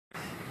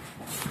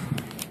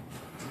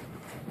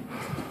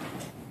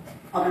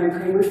Alderman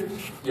Kramer,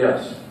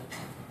 Yes.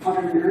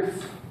 Alderman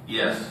Ernst,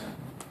 Yes.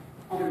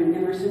 Alderman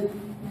Emerson,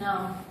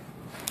 No.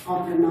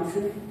 Alderman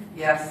Nelson,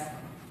 Yes.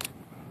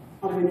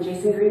 Alderman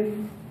Jason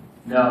Green,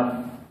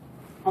 No.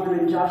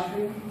 Alderman Josh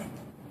Green,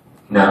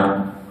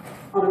 No.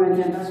 Alderman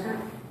Dan Busker,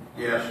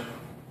 Yes.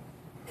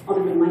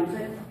 Alderman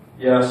Lightfoot,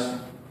 Yes.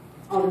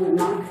 Alderman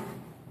Mock,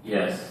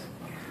 Yes.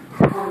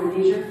 Alderman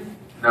Leisure,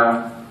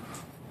 No.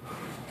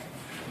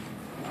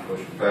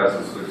 Motion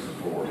passes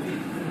 6-4.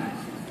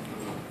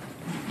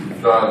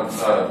 John,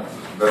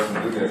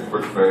 Benson, do me a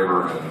quick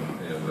favor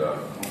and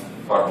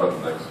talk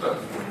about the next step.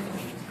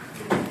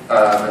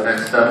 The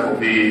next step will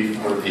be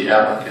for the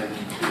applicant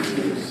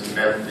to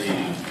submit the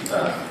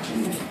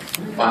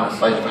final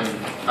site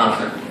plan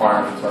content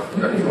requirements,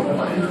 architectural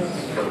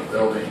plans for the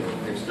building,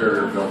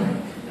 exterior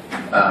building,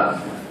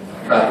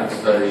 traffic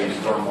study,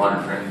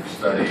 stormwater drainage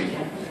study,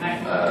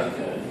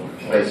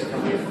 basically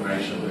the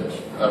information that's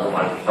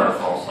otherwise required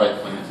for all site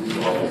plans, as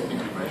well as the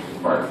information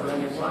required for the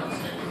design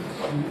standards.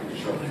 So we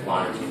show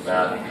compliance with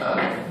that.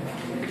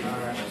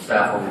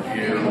 Staff will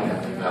review,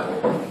 and that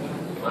will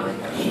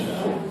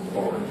push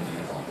forward.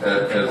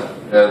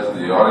 As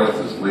the audience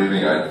is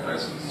leaving, I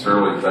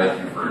sincerely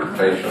thank you for your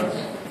patience.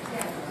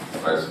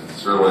 I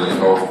sincerely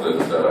hope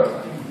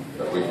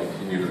that we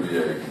continue to be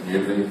a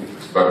community,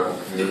 respectful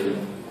community,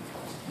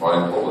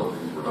 mindful that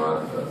these were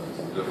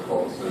not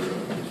difficult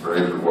decisions. It's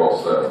very well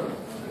said,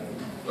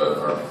 but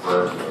our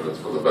prayers are that it's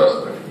for the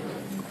best thing.